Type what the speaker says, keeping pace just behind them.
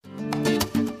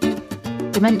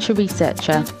dementia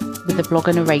researcher with a blog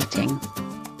and a rating.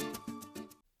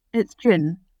 It's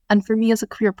June, and for me as a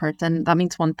queer person, that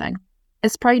means one thing.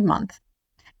 It's Pride Month.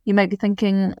 You might be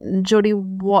thinking, Jodi,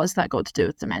 what has that got to do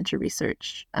with dementia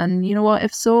research? And you know what,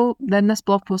 if so, then this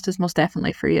blog post is most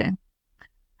definitely for you.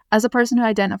 As a person who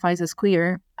identifies as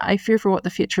queer, I fear for what the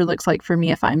future looks like for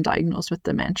me if I'm diagnosed with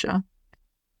dementia.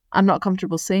 I'm not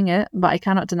comfortable saying it, but I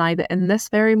cannot deny that in this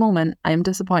very moment, I am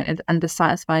disappointed and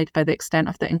dissatisfied by the extent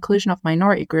of the inclusion of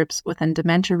minority groups within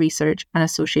dementia research and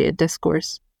associated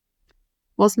discourse.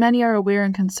 Whilst many are aware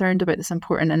and concerned about this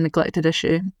important and neglected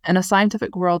issue, in a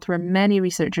scientific world where many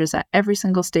researchers at every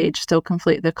single stage still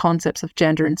conflate the concepts of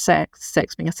gender and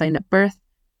sex being assigned at birth,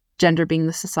 gender being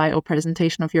the societal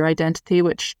presentation of your identity,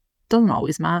 which doesn't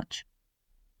always match,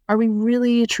 are we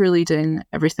really truly doing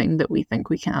everything that we think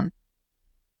we can?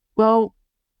 Well,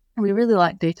 we really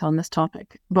lack data on this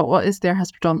topic, but what is there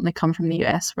has predominantly come from the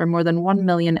US, where more than 1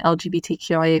 million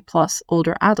LGBTQIA plus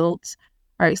older adults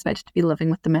are expected to be living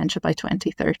with dementia by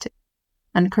 2030,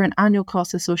 and current annual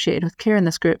costs associated with care in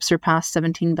this group surpass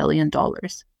 $17 billion.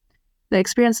 The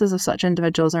experiences of such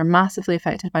individuals are massively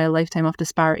affected by a lifetime of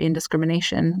disparity and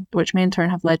discrimination, which may in turn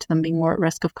have led to them being more at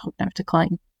risk of cognitive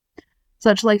decline.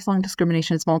 Such lifelong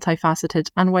discrimination is multifaceted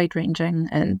and wide-ranging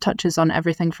and touches on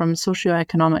everything from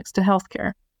socioeconomics to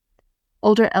healthcare.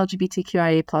 Older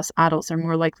LGBTQIA plus adults are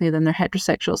more likely than their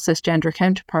heterosexual cisgender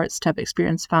counterparts to have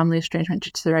experienced family estrangement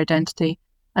due to their identity,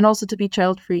 and also to be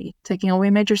child-free, taking away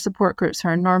major support groups who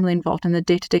are normally involved in the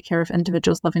day-to-day care of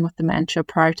individuals living with dementia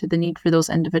prior to the need for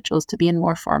those individuals to be in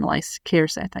more formalised care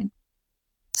setting.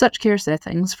 Such care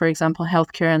settings, for example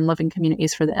healthcare and living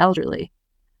communities for the elderly,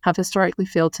 have historically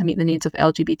failed to meet the needs of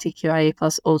LGBTQIA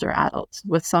plus older adults,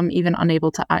 with some even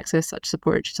unable to access such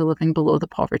support due to living below the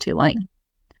poverty line.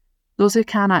 Those who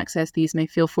can access these may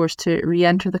feel forced to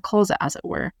re-enter the closet, as it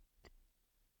were,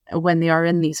 when they are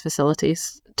in these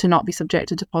facilities, to not be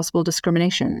subjected to possible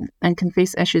discrimination, and can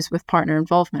face issues with partner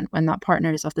involvement when that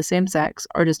partner is of the same sex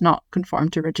or does not conform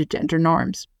to rigid gender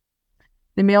norms.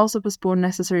 They may also postpone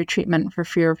necessary treatment for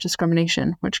fear of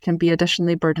discrimination, which can be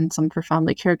additionally burdensome for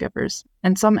family caregivers.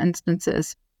 In some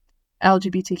instances,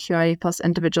 LGBTQIA plus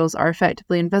individuals are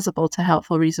effectively invisible to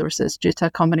helpful resources due to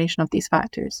a combination of these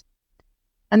factors.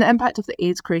 And the impact of the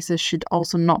AIDS crisis should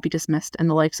also not be dismissed in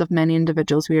the lives of many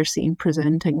individuals we are seeing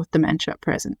presenting with dementia at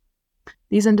present.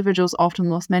 These individuals often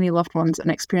lost many loved ones and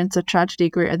experienced a tragedy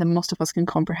greater than most of us can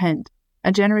comprehend.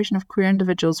 A generation of queer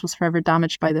individuals was forever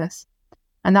damaged by this,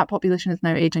 and that population is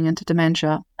now aging into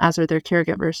dementia, as are their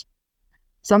caregivers.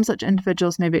 Some such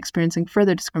individuals may be experiencing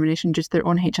further discrimination due to their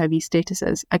own HIV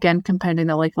statuses, again compounding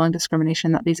the lifelong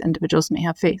discrimination that these individuals may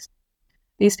have faced.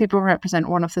 These people represent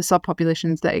one of the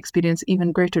subpopulations that experience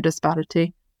even greater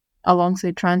disparity,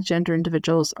 alongside transgender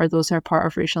individuals or those who are part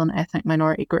of racial and ethnic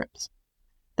minority groups.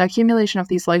 The accumulation of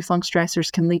these lifelong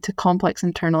stressors can lead to complex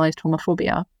internalized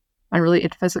homophobia and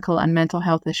related physical and mental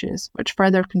health issues, which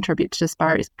further contribute to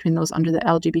disparities between those under the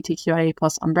LGBTQIA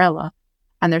plus umbrella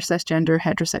and their cisgender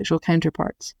heterosexual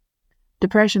counterparts.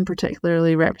 Depression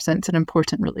particularly represents an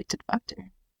important related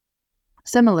factor.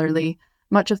 Similarly,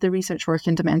 much of the research work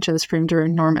in dementia is framed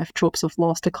around normative tropes of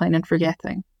loss, decline and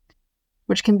forgetting,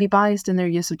 which can be biased in their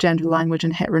use of gender language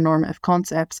and heteronormative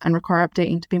concepts and require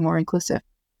updating to be more inclusive.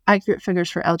 Accurate figures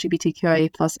for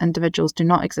LGBTQIA plus individuals do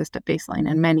not exist at baseline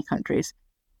in many countries,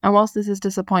 and whilst this is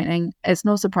disappointing, it's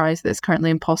no surprise that it's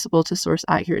currently impossible to source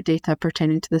accurate data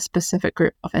pertaining to the specific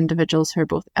group of individuals who are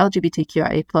both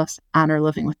LGBTQIA plus and are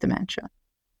living with dementia.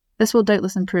 This will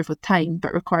doubtless improve with time,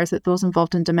 but requires that those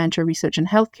involved in dementia research and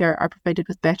healthcare are provided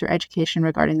with better education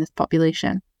regarding this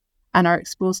population, and are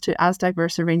exposed to as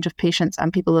diverse a range of patients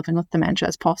and people living with dementia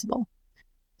as possible.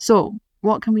 So,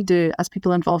 what can we do as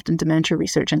people involved in dementia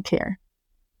research and care?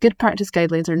 Good practice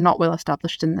guidelines are not well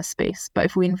established in this space, but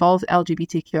if we involve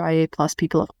LGBTQIA plus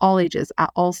people of all ages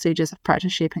at all stages of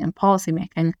practice shaping and policy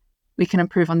making, we can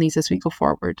improve on these as we go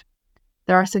forward.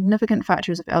 There are significant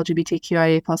factors of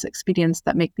LGBTQIA plus experience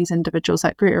that make these individuals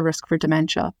at greater risk for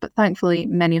dementia, but thankfully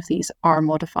many of these are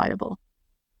modifiable.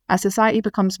 As society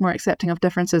becomes more accepting of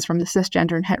differences from the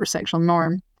cisgender and heterosexual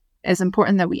norm, it is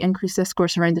important that we increase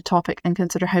discourse around the topic and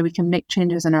consider how we can make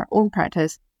changes in our own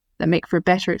practice that make for a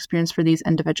better experience for these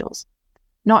individuals.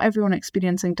 Not everyone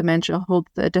experiencing dementia holds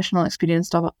the additional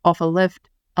experience of a lived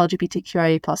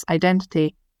LGBTQIA plus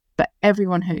identity, but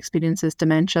everyone who experiences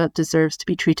dementia deserves to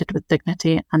be treated with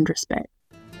dignity and respect.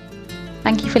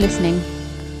 Thank you for listening.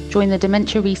 Join the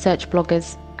dementia research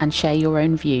bloggers and share your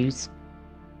own views.